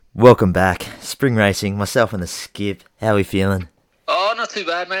Welcome back. Spring racing, myself and the skip. How are we feeling? Oh, not too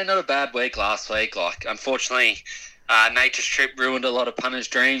bad, mate. Not a bad week last week. Unfortunately, Nature's Trip ruined a lot of punters'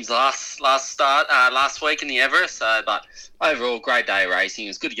 dreams last week in the Everest. But overall, great day of racing.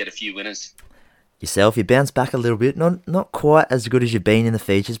 It was good to get a few winners. Yourself, you bounced back a little bit. Not quite as good as you've been in the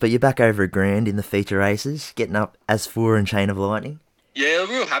features, but you're back over a grand in the feature races, getting up as four in Chain of Lightning. Yeah,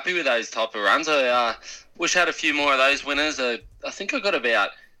 real happy with those type of runs. I wish I had a few more of those winners. I think I got about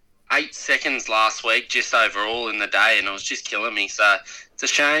 8 seconds last week, just overall in the day, and it was just killing me. So it's a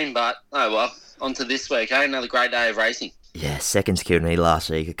shame, but oh well. On to this week, eh? Another great day of racing. Yeah, seconds killed me last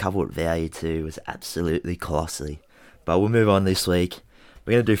week. A couple at value too was absolutely costly. But we'll move on this week.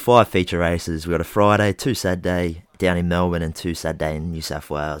 We're going to do 5 feature races. We've got a Friday, 2 Saturday down in Melbourne and 2 Saturday in New South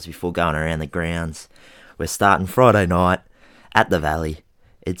Wales before going around the grounds. We're starting Friday night at the Valley.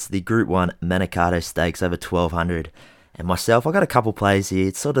 It's the Group 1 Manikato Stakes over 1200. And myself, I got a couple plays here.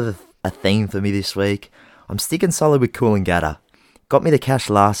 It's sort of a theme for me this week. I'm sticking solid with Coolangatta. Got me the cash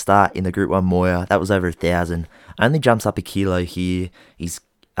last start in the Group 1 Moya. That was over 1,000. Only jumps up a kilo here. He's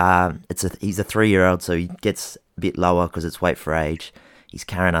a 3-year-old, so he gets a bit lower because it's weight for age. He's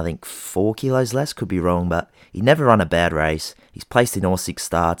carrying, I think, 4 kilos less. Could be wrong, but he never run a bad race. He's placed in all 6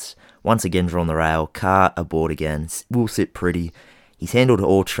 starts. Once again, drawn the rail. Car aboard again. Will sit pretty. He's handled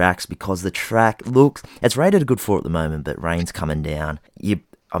all tracks because the track looks... It's rated a good 4 at the moment, but rain's coming down.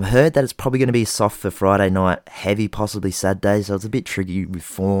 I've heard that it's probably going to be soft for Friday night, heavy possibly Saturday, so it's a bit tricky with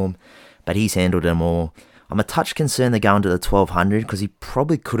form, but he's handled them all. I'm a touch concerned they're going to the 1200 because he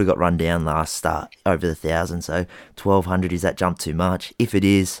probably could have got run down last start over the 1,000, so 1200, is that jump too much? If it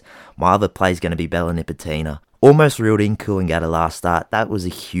is, my other play is going to be Bella Nipotina. Almost reeled in Coolangatta last start. That was a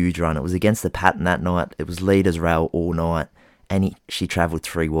huge run. It was against the pattern that night. It was leader's rail all night, and she travelled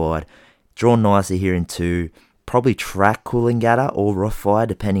 3 wide. Drawn nicely here in 2. Probably track Coolangatta or Rothfire,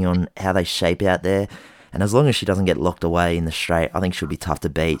 depending on how they shape out there. And as long as she doesn't get locked away in the straight, I think she'll be tough to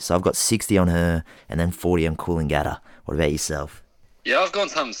beat. So I've got 60 on her and then 40 on Coolangatta. What about yourself? Yeah, I've gone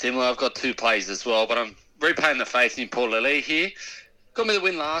something similar. I've got 2 plays as well, but I'm repaying the faith in Paul Lilly here. Got me the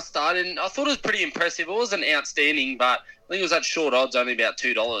win last start, and I thought it was pretty impressive. It wasn't outstanding, but I think it was at short odds, only about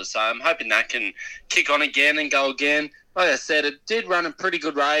 $2. So I'm hoping that can kick on again and go again. Like I said, it did run a pretty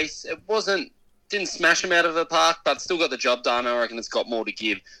good race. It didn't smash him out of the park, but still got the job done. I reckon it's got more to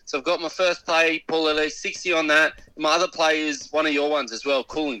give. So I've got my first play, Paul Lilly, 60 on that. My other play is one of your ones as well,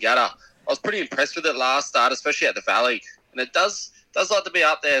 Coolangatta. I was pretty impressed with it last start, especially at the Valley. And it does like to be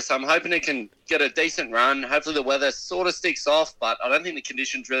up there, so I'm hoping it can get a decent run. Hopefully the weather sort of sticks off, but I don't think the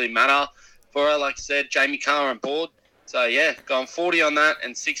conditions really matter for her. Like I said, Jamie Carr on board. So, yeah, going 40 on that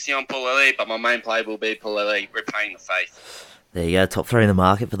and 60 on Paul Lilly, but my main play will be Paul Lilly, repaying the faith. There you go, top 3 in the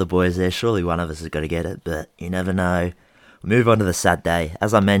market for the boys there. Surely one of us has got to get it, but you never know. We move on to the Saturday.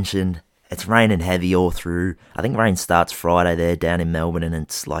 As I mentioned, it's raining heavy all through. I think rain starts Friday there down in Melbourne, and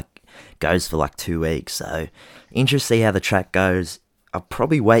it's goes for 2 weeks. So interested to see how the track goes. I'll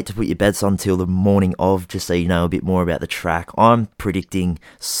probably wait to put your bets on till the morning of, just so you know a bit more about the track. I'm predicting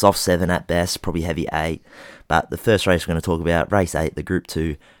soft 7 at best, probably heavy 8. But the first race we're going to talk about, race 8, the Group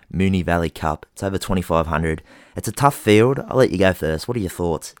 2 Moonee Valley Cup. It's over 2,500. It's a tough field. I'll let you go first. What are your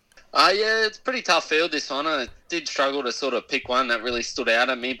thoughts? Yeah, it's a pretty tough field, this one. I did struggle to sort of pick one that really stood out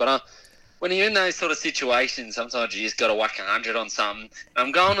at me, but when you're in those sort of situations, sometimes you just got to whack 100 on something.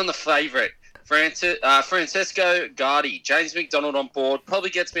 I'm going on the favourite, Francesco Guardi. James McDonald on board, probably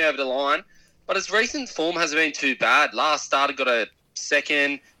gets me over the line, but his recent form hasn't been too bad. Last started got a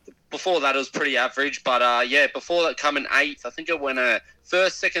second. Before that, it was pretty average, but before that, coming 8th. I think it went a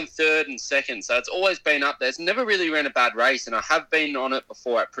first, second, third, and second. So it's always been up there. It's never really ran a bad race, and I have been on it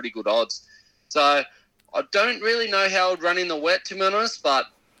before at pretty good odds. So I don't really know how I'd run in the wet, to be honest, but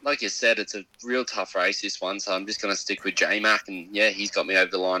like you said, it's a real tough race, this one. So I'm just going to stick with J-Mac, and yeah, he's got me over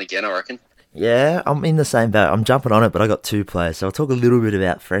the line again, I reckon. Yeah, I'm in the same boat. I'm jumping on it, but I got 2 players. So I'll talk a little bit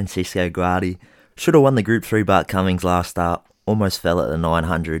about Francisco Guardi. Should have won the Group 3 Bart Cummings last start. Almost fell at the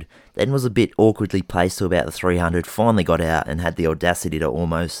 900. Then was a bit awkwardly placed to about the 300. Finally got out and had the audacity to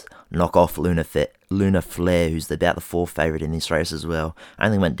almost knock off Luna Flair, who's about the 4th favourite in this race as well.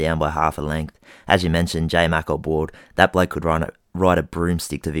 Only went down by half a length. As you mentioned, J-Mac on board. That bloke could ride a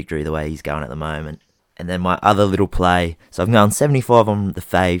broomstick to victory the way he's going at the moment. And then my other little play. So I'm going 75 on the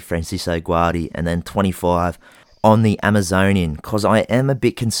fave, Francisco Guardi, and then 25 on the Amazonian, because I am a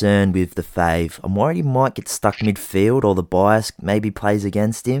bit concerned with the fave. I'm worried he might get stuck midfield, or the bias maybe plays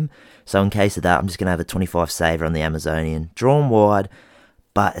against him. So in case of that, I'm just going to have a 25 saver on the Amazonian. Drawn wide,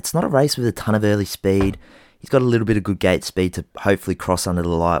 but it's not a race with a ton of early speed. He's got a little bit of good gate speed to hopefully cross under the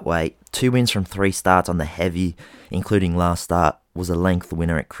lightweight. 2 wins from 3 starts on the heavy, including last start, was a length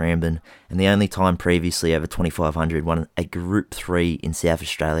winner at Cranbourne, and the only time previously over 2,500 won a Group 3 in South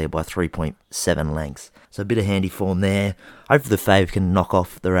Australia by 3.7 lengths. So a bit of handy form there. Hopefully the fave can knock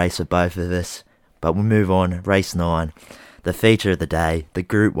off the race for both of us. But we'll move on. Race 9. The feature of the day, the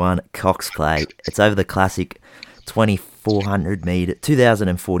Group 1 Cox Plate. It's over the classic 2,400 metre,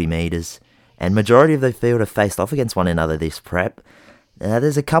 2,040 metres. And majority of the field have faced off against one another this prep.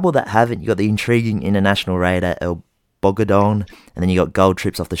 There's a couple that haven't. You've got the intriguing international raider El Bogadon, and then you got Gold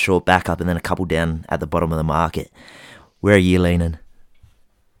Trips off the short backup, and then a couple down at the bottom of the market. Where are you leaning?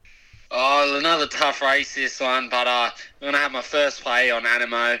 Oh, another tough race this one, but I'm going to have my first play on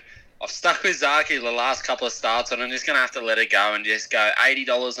Animo. I've stuck with Zaki the last couple of starts, and I'm just going to have to let it go and just go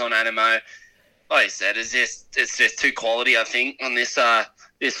 $80 on Animo. Like I said, it's just too quality, I think, on this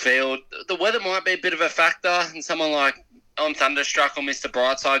field. The weather might be a bit of a factor, and someone like I'm Thunderstruck or Mr.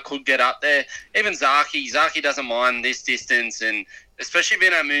 Brightside could get up there. Even Zaki doesn't mind this distance, and especially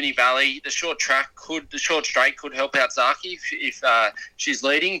being at Moonee Valley, the short straight could help out Zaki if she's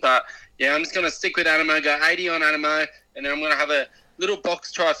leading. But yeah, I'm just going to stick with Animo, go 80 on Animo, and then I'm going to have a little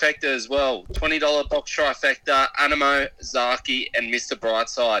box trifecta as well. $20 box trifecta, Animo, Zaki, and Mr.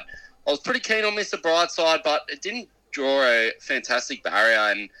 Brightside. I was pretty keen on Mr. Brightside, but it didn't draw a fantastic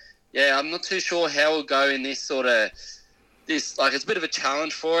barrier, and yeah, I'm not too sure how it'll go in this it's a bit of a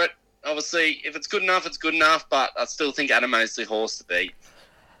challenge for it. Obviously, if it's good enough, it's good enough, but I still think Animo's the horse to beat.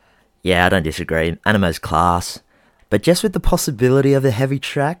 Yeah, I don't disagree. Animo's class. But just with the possibility of a heavy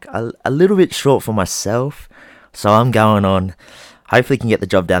track, a little bit short for myself. So I'm going on, hopefully can get the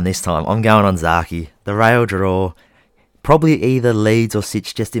job done this time. I'm going on Zaki. The rail draw, probably either leads or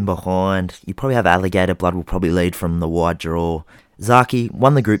sits just in behind. You probably have Alligator Blood will probably lead from the wide draw. Zaki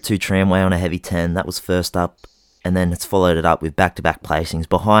won the Group 2 tramway on a heavy 10. That was first up. And then it's followed it up with back-to-back placings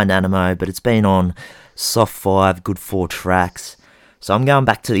behind Animo, but it's been on soft 5, good 4 tracks. So I'm going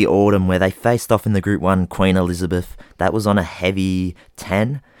back to the autumn where they faced off in the Group 1 Queen Elizabeth. That was on a heavy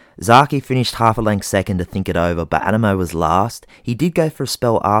 10. Zaki finished half a length second to think it over, but Animo was last. He did go for a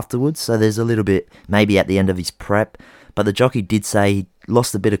spell afterwards, so there's a little bit maybe at the end of his prep, but the jockey did say he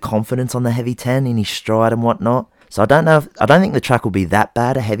lost a bit of confidence on the heavy 10 in his stride and whatnot. So I don't think the track will be that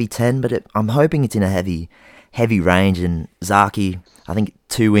bad, a heavy 10, but I'm hoping it's in a heavy range, and Zaki, I think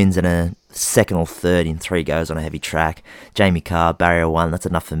 2 wins and a second or third in 3 goes on a heavy track. Jamie Carr, barrier 1, that's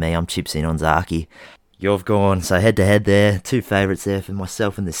enough for me. I'm chips in on Zaki. You've gone, so head to head there. 2 favourites there for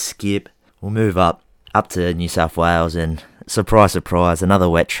myself and the skip. We'll move up to New South Wales, and surprise, surprise, another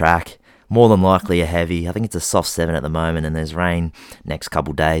wet track. More than likely a heavy. I think it's a soft 7 at the moment, and there's rain next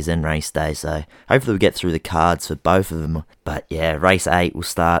couple days and race day, so hopefully we get through the cards for both of them. But yeah, race 8 will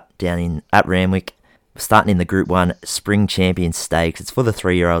start down at Randwick. Starting in the Group 1 Spring Champion Stakes. It's for the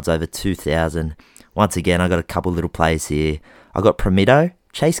 3-year-olds over 2,000. Once again, I got a couple little plays here. I got Promito,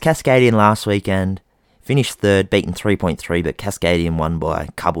 chased Cascadian last weekend, finished third, beaten 3.3, but Cascadian won by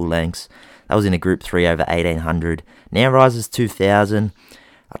a couple lengths. That was in a Group 3 over 1,800. Now rises 2,000.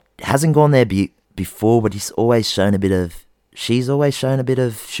 Hasn't gone there before, but she's always shown a bit of,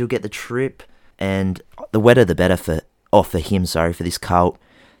 she'll get the trip. And the wetter the better for this colt.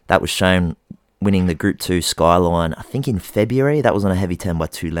 That was shown winning the Group 2 Skyline, I think in February. That was on a heavy 10 by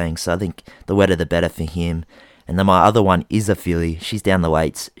 2 lengths, so I think the wetter the better for him. And then my other one is a filly. She's down the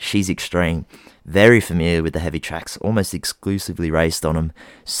weights. She's extreme. Very familiar with the heavy tracks. Almost exclusively raced on them.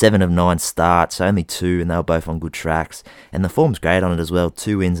 7 of 9 starts, only 2, and they were both on good tracks. And the form's great on it as well.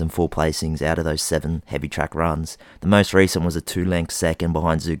 2 wins and 4 placings out of those 7 heavy track runs. The most recent was a 2-length second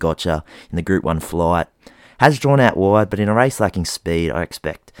behind Zugotcha in the Group 1 Flight. Has drawn out wide, but in a race lacking speed, I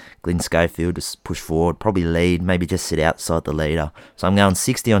expect Glyn Schofield to push forward, probably lead, maybe just sit outside the leader. So I'm going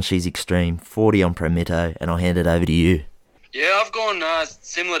 60 on She's Extreme, 40 on Promito, and I'll hand it over to you. Yeah, I've gone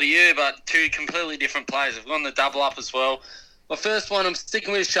similar to you, but 2 completely different plays. I've gone the double up as well. My first one, I'm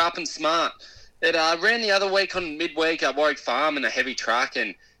sticking with Sharp and Smart. It ran the other week on midweek at Warwick Farm in a heavy track,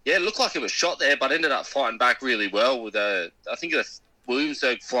 and yeah, it looked like it was shot there, but ended up fighting back really well with I think a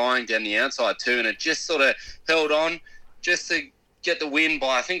Williamsburg flying down the outside too, and it just sort of held on just to get the win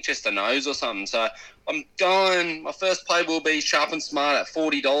by, I think, just a nose or something. So I'm going, my first play will be Sharp and Smart at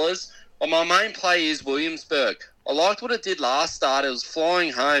 $40. Well, my main play is Williamsburg. I liked what it did last start. It was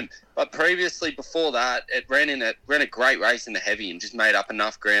flying home, but previously before that, it ran a great race in the heavy and just made up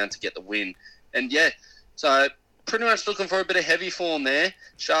enough ground to get the win. And yeah, so pretty much looking for a bit of heavy form there.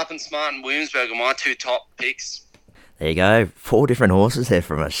 Sharp and Smart and Williamsburg are my 2 top picks. There you go. 4 different horses there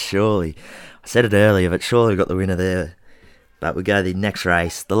from us, surely. I said it earlier, but surely we got the winner there. But we go to the next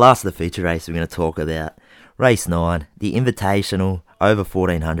race, the last of the feature race we're going to talk about. Race 9, the Invitational, over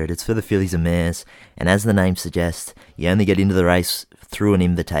 1400. It's for the fillies and mares, and as the name suggests, you only get into the race through an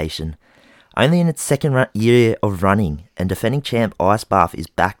invitation. Only in its second year of running, and defending champ Ice Bath is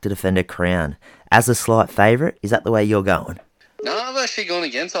back to defend her crown. As a slight favourite, is that the way you're going? No, I've actually gone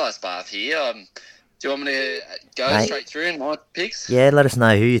against Ice Bath here. Do you want me to go straight through in my picks? Yeah, let us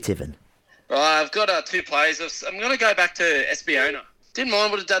know who you're tipping. Right, I've got 2 plays. I'm going to go back to Espiona. Didn't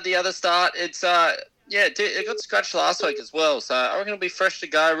mind what it did the other start. It's it got scratched last week as well, so I reckon it'll be fresh to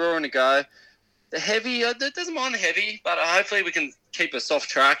go, roaring to go. The heavy, it doesn't mind the heavy, but hopefully we can keep a soft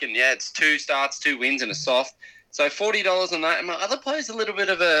track. And yeah, it's 2 starts, 2 wins, and a soft. So $40 on that. And my other play is a little bit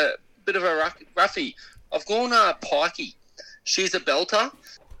of a roughie. I've gone Pikey. She's a belter.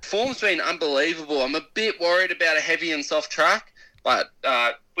 Form's been unbelievable. I'm a bit worried about a heavy and soft track, but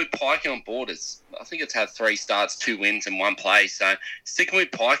with Pikey on board, I think it's had 3 starts, 2 wins, and 1 play. So sticking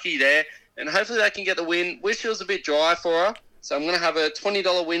with Pikey there, and hopefully they can get the win. Wish it was a bit dry for her, so I'm going to have a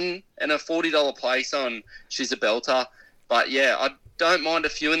 $20 win and a $40 place on She's a Belter. But yeah, I don't mind a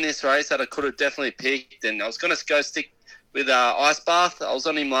few in this race that I could have definitely picked, and I was going to go stick with Ice Bath. I was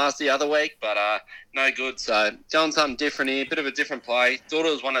on him the other week, but no good. So doing something different here, bit of a different play. Thought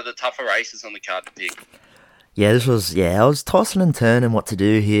it was one of the tougher races on the card to pick. Yeah, I was tossing and turning what to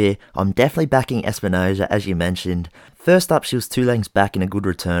do here. I'm definitely backing Espinosa, as you mentioned. First up, she was 2 lengths back in a good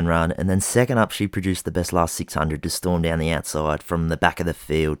return run, and then second up, she produced the best last 600 to storm down the outside from the back of the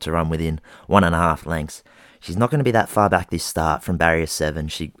field to run within 1.5 lengths. She's not going to be that far back this start from barrier 7.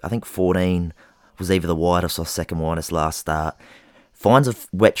 I think 14 was either the widest or second widest last start. Finds a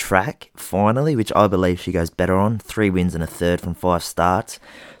wet track, finally, which I believe she goes better on. 3 wins and a third from 5 starts.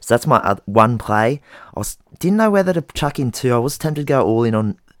 So that's my one play. Didn't know whether to chuck in 2. I was tempted to go all in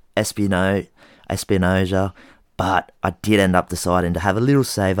on Espinosa, but I did end up deciding to have a little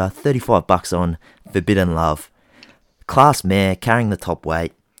saver, $35 on Forbidden Love. Class mare, carrying the top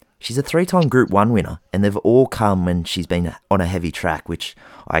weight. She's a 3-time Group 1 winner, and they've all come when she's been on a heavy track, which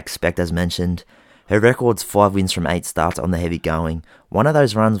I expect, as mentioned. Her record's 5 wins from 8 starts on the heavy going. One of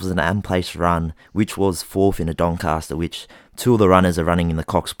those runs was an unplaced run, which was 4th in a Doncaster, which 2 of the runners are running in the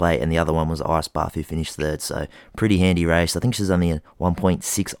Cox Plate, and the other one was Ice Bath, who finished 3rd, so pretty handy race. I think she's only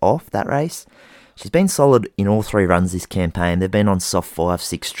 1.6 off that race. She's been solid in all 3 runs this campaign. They've been on soft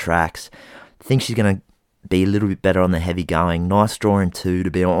 5-6 tracks. I think she's going to be a little bit better on the heavy going. Nice draw in 2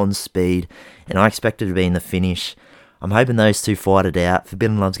 to be on speed, and I expect her to be in the finish. I'm hoping those 2 fight it out.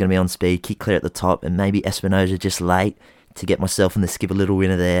 Forbidden Love's going to be on speed, kick clear at the top, and maybe Espinosa just late to get myself in the skip a little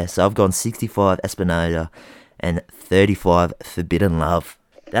winner there. So I've gone 65 Espinosa and 35 Forbidden Love.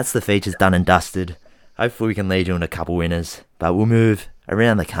 That's the features done and dusted. Hopefully we can lead you in a couple winners, but we'll move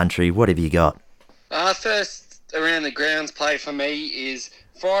around the country. What have you got? First around the grounds play for me is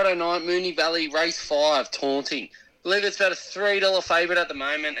Friday night, Moonee Valley, race 5, Taunting. I believe it's about a $3 favourite at the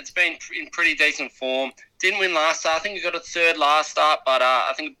moment. It's been in pretty decent form. Didn't win last start. I think it got a 3rd last start, but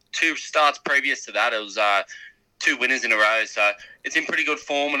I think 2 starts previous to that, it was 2 winners in a row. So it's in pretty good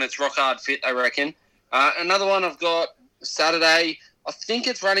form, and it's rock hard fit, I reckon. Another one I've got Saturday. I think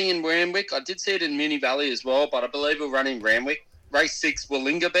it's running in Randwick. I did see it in Moonee Valley as well, but I believe it'll run in Randwick. Race 6,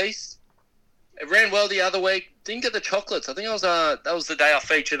 Willinga Beast. It ran well the other week. Didn't get the chocolates. I think that was the day I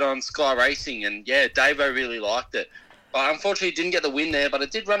featured on Sky Racing, and yeah, Davo really liked it. But unfortunately, didn't get the win there, but it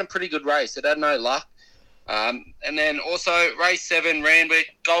did run a pretty good race. It had no luck. And then also race 7,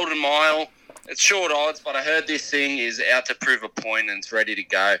 Randwick, Golden Mile. It's short odds, but I heard this thing is out to prove a point and it's ready to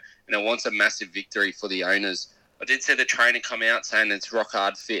go, and it wants a massive victory for the owners. I did see the trainer come out saying it's rock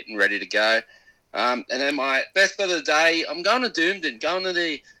hard fit and ready to go. And then my best bet of the day, I'm going to Doomden, going to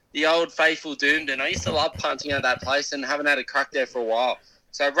the old faithful Doomden. I used to love punting at that place and haven't had a crack there for a while.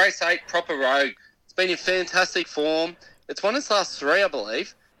 So race 8, Proper Rogue. It's been in fantastic form. It's won its last 3, I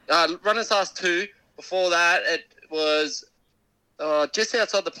believe. Run its last 2. Before that, it was just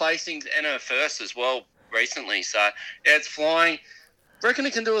outside the placings and her first as well recently. So, yeah, it's flying. Reckon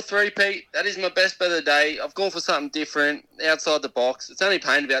it can do a 3-peat. That is my best bet of the day. I've gone for something different outside the box. It's only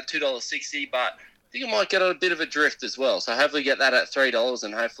paying about $2.60, but I think I might get on a bit of a drift as well. So hopefully get that at $3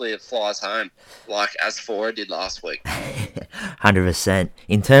 and hopefully it flies home like Asphora did last week. 100%.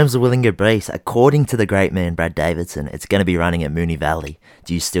 In terms of Willinga Beast, according to the great man Brad Davidson, it's going to be running at Moonee Valley.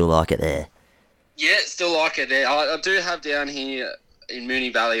 Do you still like it there? Yeah, still like it there. I do have down here in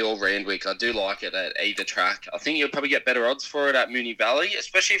Moonee Valley or Randwick. I do like it at either track. I think you'll probably get better odds for it at Moonee Valley,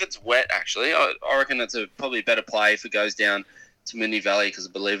 especially if it's wet, actually. I reckon it's probably a better play if it goes down to Moonee Valley because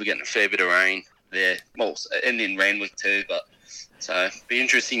I believe we're getting a fair bit of rain there. Well, and in Randwick too, but so be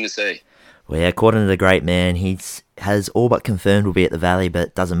interesting to see. Well, yeah, according to the great man, has all but confirmed will be at the Valley, but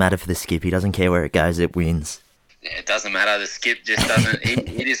it doesn't matter for the skip. He doesn't care where it goes, it wins. Yeah, it doesn't matter. The skip just doesn't.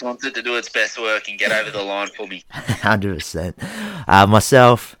 he just wants it to do its best work and get over the line for me. 100%.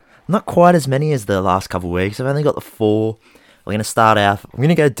 Myself, not quite as many as the last couple of weeks. I've only got the 4. We're going to start off. I'm going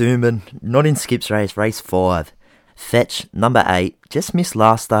to go Doomben, not in skips race, race 5. Fetch, number 8, just missed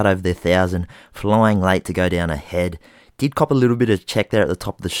last start over the 1,000, flying late to go down ahead. Did cop a little bit of check there at the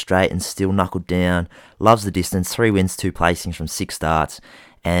top of the straight and still knuckled down. Loves the distance, 3 wins, 2 placings from 6 starts.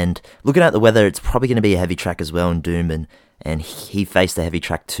 And looking at the weather, it's probably going to be a heavy track as well in Doomben. And he faced a heavy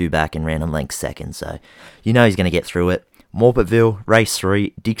track 2 back and ran on length second. So you know he's going to get through it. Morpettville, race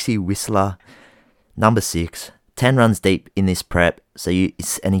 3, Dixie Whistler, number 6. 10 runs deep in this prep, and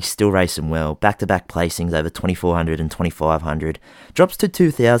he's still racing well. Back-to-back placings over 2,400 and 2,500. Drops to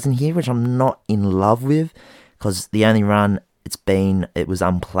 2,000 here, which I'm not in love with, because the only run it was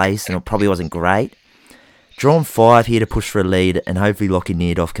unplaced, and it probably wasn't great. Drawn 5 here to push for a lead, and hopefully Lockie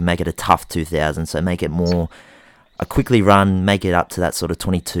Neardoff can make it a tough 2,000, so make it more a quickly run, make it up to that sort of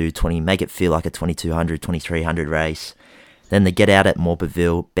 20, make it feel like a 2,200, 2,300 race. Then they get out at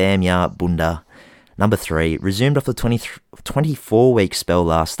Morpettville, Bamya, Bunda. Number 3, resumed off the 24-week spell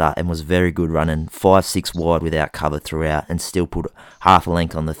last start and was very good running, 5-6 wide without cover throughout and still put half a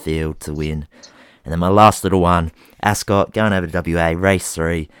length on the field to win. And then my last little one, Ascot, going over to WA, race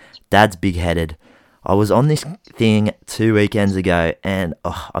 3, Dad's big-headed. I was on this thing 2 weekends ago and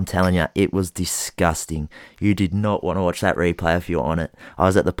I'm telling you, it was disgusting. You did not want to watch that replay if you're on it. I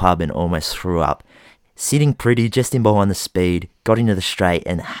was at the pub and almost threw up. Sitting pretty just in behind the speed, got into the straight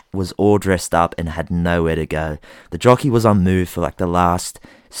and was all dressed up and had nowhere to go. The jockey was unmoved for like the last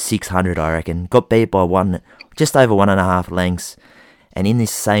 600, I reckon. Got beat by just over 1.5 lengths. And in this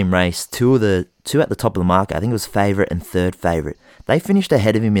same race, two at the top of the market, I think it was favourite and third favourite. They finished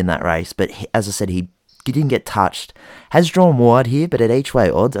ahead of him in that race, but as I said, he didn't get touched. Has drawn wide here, but at each way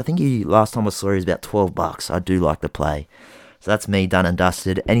odds, I think last time I saw he was about $12. I do like the play. So that's me done and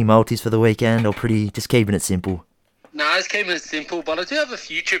dusted. Any multis for the weekend or just keeping it simple? No, I was keeping it simple, but I do have a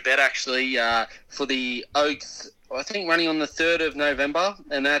future bet actually for the Oaks. I think running on the 3rd of November,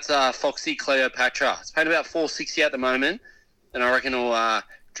 and that's Foxy Cleopatra. It's paying about $4.60 at the moment, and I reckon it'll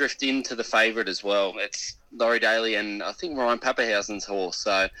drift into the favourite as well. It's Laurie Daly and I think Ryan Pappenhausen's horse.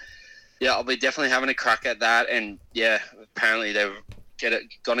 So yeah, I'll be definitely having a crack at that. And yeah, apparently they're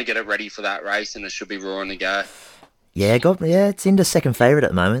going to get it ready for that race, and it should be roaring to go. Yeah, it's into second favourite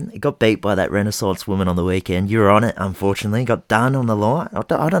at the moment. It got beat by that Renaissance woman on the weekend. You were on it, unfortunately. Got done on the line. I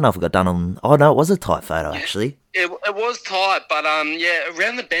don't know if it got done on... Oh, no, it was a tight photo, actually. It was tight, but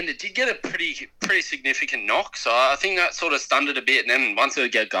around the bend, it did get a pretty significant knock. So I think that sort of stunned it a bit. And then once it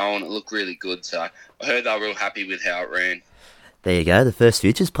would get going, it looked really good. So I heard they were real happy with how it ran. There you go, the first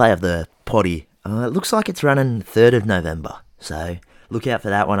futures play of the potty. It looks like it's running 3rd of November. So look out for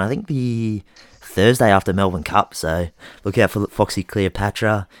that one. I think the Thursday after Melbourne Cup, so look out for Foxy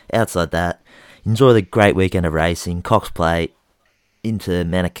Cleopatra. Outside that, enjoy the great weekend of racing. Cox Plate into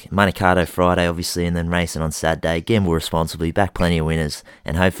Manikato Friday, obviously, and then racing on Saturday. Gamble responsibly, back plenty of winners,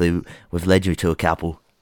 and hopefully we've led you to a couple.